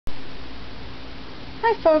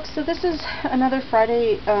Hi folks, so this is another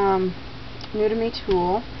Friday new to me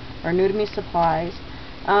tool, or new to me supplies.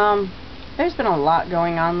 There's been a lot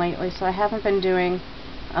going on lately, so I haven't been doing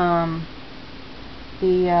the,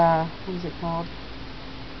 what is it called?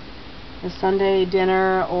 The Sunday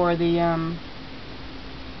dinner or the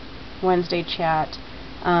Wednesday chat.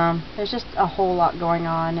 There's just a whole lot going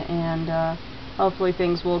on, and hopefully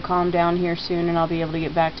things will calm down here soon and I'll be able to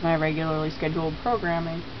get back to my regularly scheduled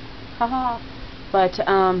programming. Haha. But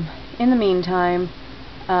in the meantime,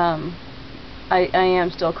 I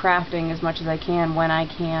am still crafting as much as I can when I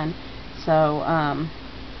can. So,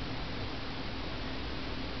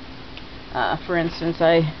 for instance,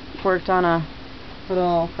 I worked on a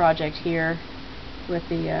little project here with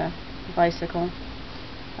the bicycle.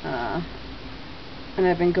 And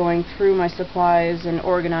I've been going through my supplies and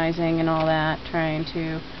organizing and all that, trying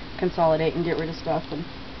to consolidate and get rid of stuff. And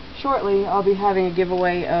shortly I'll be having a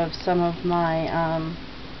giveaway of some of my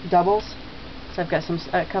doubles. So I've got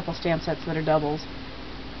a couple stamp sets that are doubles.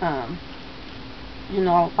 And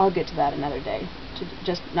I'll get to that another day.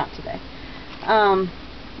 Just not today.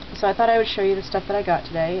 So I thought I would show you the stuff that I got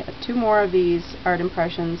today. 2 more of these Art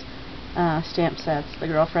Impressions stamp sets, the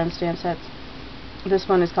Girlfriend stamp sets. This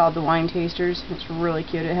one is called the Wine Tasters. It's really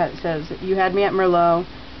cute. It says, "You had me at Merlot.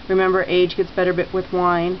 Remember, age gets better with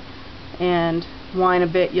wine, and wine a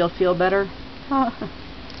bit, you'll feel better."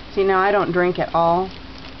 See, now I don't drink at all.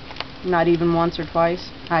 Not even once or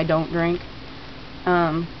twice. I don't drink.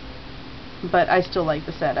 But I still like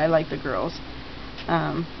the set. I like the girls.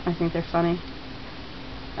 I think they're funny.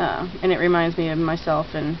 And it reminds me of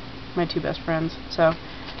myself and my 2 best friends. So,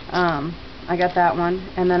 I got that one.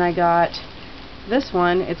 And then I got this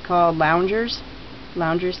one. It's called Loungers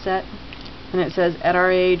set. And it says, "At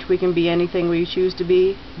our age, we can be anything we choose to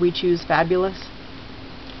be. We choose fabulous."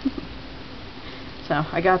 So,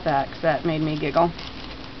 I got that because that made me giggle.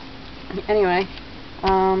 Anyway,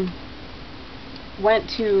 went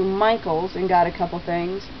to Michael's and got a couple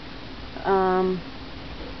things. Let's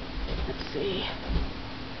see.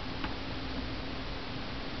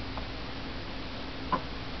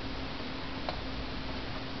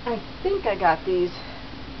 I think I got these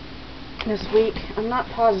this week. I'm not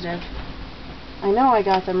positive. I know I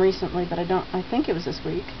got them recently, but I think it was this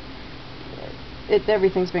week.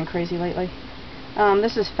 Everything's been crazy lately.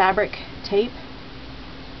 This is fabric tape.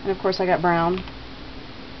 And of course I got brown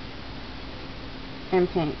and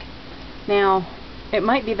pink. Now, it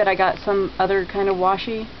might be that I got some other kind of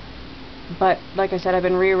washi, but like I said, I've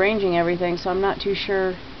been rearranging everything, so I'm not too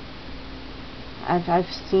sure. I've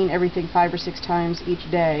seen everything 5 or 6 times each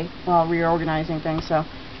day while reorganizing things, so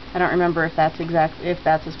I don't remember if that's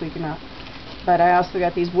this week or not. But I also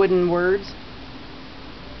got these wooden words.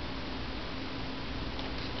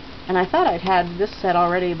 And I thought I'd had this set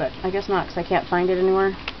already, but I guess not, because I can't find it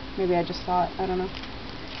anywhere. Maybe I just saw it. I don't know.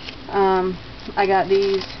 I got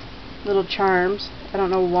these little charms. I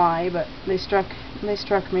don't know why, but they struck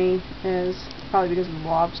me as, probably because of the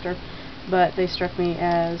lobster, but they struck me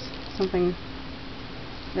as something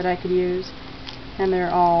that I could use. And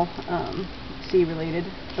they're all sea related,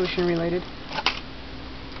 ocean related.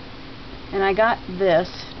 And I got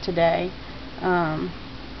this today.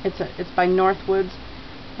 It's by Northwoods.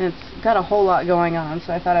 And it's got a whole lot going on,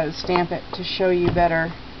 so I thought I would stamp it to show you better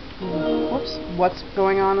what's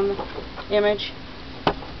going on in the image.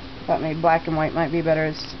 Thought maybe black and white might be better.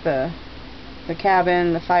 It's the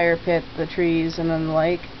cabin, the fire pit, the trees, and then the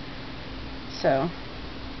lake. So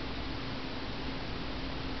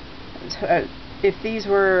if these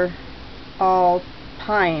were all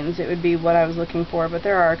pines, it would be what I was looking for, but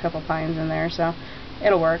there are a couple pines in there, so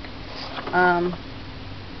it'll work.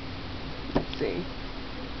 Let's see.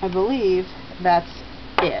 I believe that's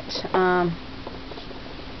it. So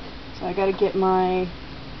I gotta get my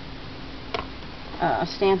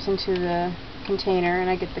stamps into the container, and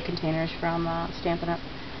I get the containers from Stampin' Up.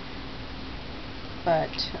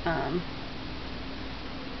 But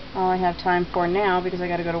all I have time for now, because I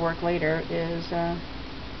gotta go to work later, is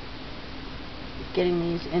getting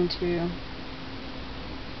these into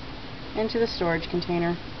the storage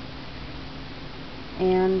container.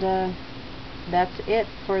 And that's it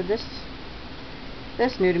for this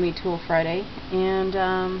new to me tool Friday. And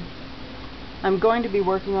I'm going to be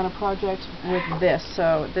working on a project with this,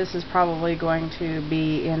 so this is probably going to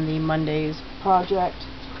be in the Monday's project.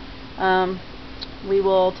 We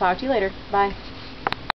will talk to you later. Bye.